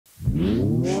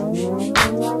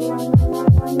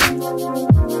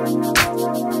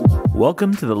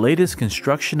Welcome to the latest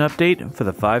construction update for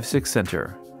the 5-6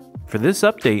 Center. For this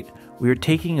update, we are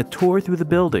taking a tour through the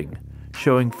building,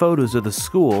 showing photos of the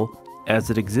school as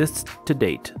it exists to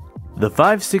date. The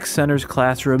 5-6 Center's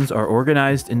classrooms are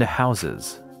organized into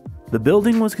houses. The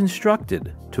building was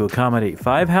constructed to accommodate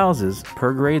 5 houses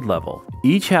per grade level.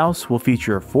 Each house will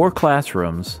feature 4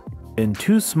 classrooms and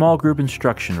 2 small group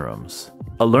instruction rooms.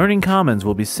 A learning commons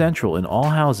will be central in all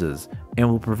houses and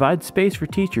will provide space for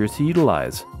teachers to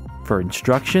utilize for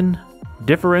instruction,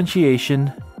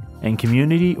 differentiation, and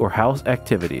community or house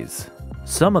activities.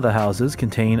 Some of the houses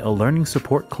contain a learning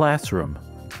support classroom.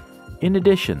 In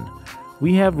addition,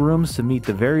 we have rooms to meet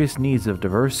the various needs of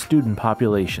diverse student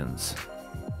populations.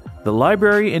 The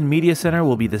library and media center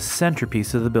will be the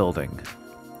centerpiece of the building.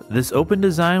 This open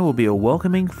design will be a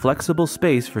welcoming, flexible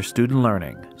space for student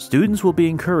learning. Students will be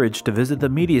encouraged to visit the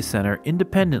media center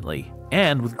independently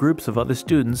and with groups of other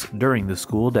students during the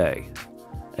school day.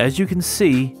 As you can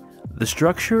see, the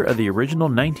structure of the original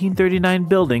 1939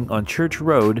 building on Church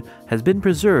Road has been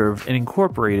preserved and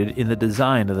incorporated in the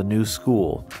design of the new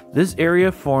school. This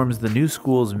area forms the new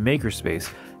school's makerspace,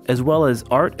 as well as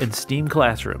art and STEAM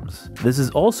classrooms. This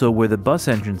is also where the bus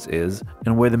entrance is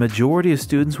and where the majority of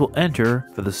students will enter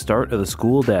for the start of the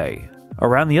school day.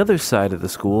 Around the other side of the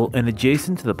school and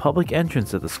adjacent to the public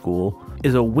entrance of the school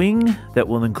is a wing that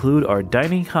will include our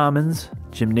dining commons,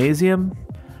 gymnasium,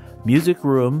 music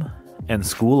room, and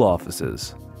school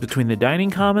offices. Between the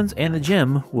dining commons and the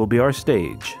gym will be our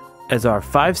stage. As our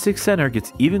 5-6 Center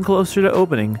gets even closer to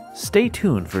opening, stay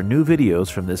tuned for new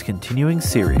videos from this continuing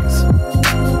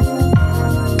series.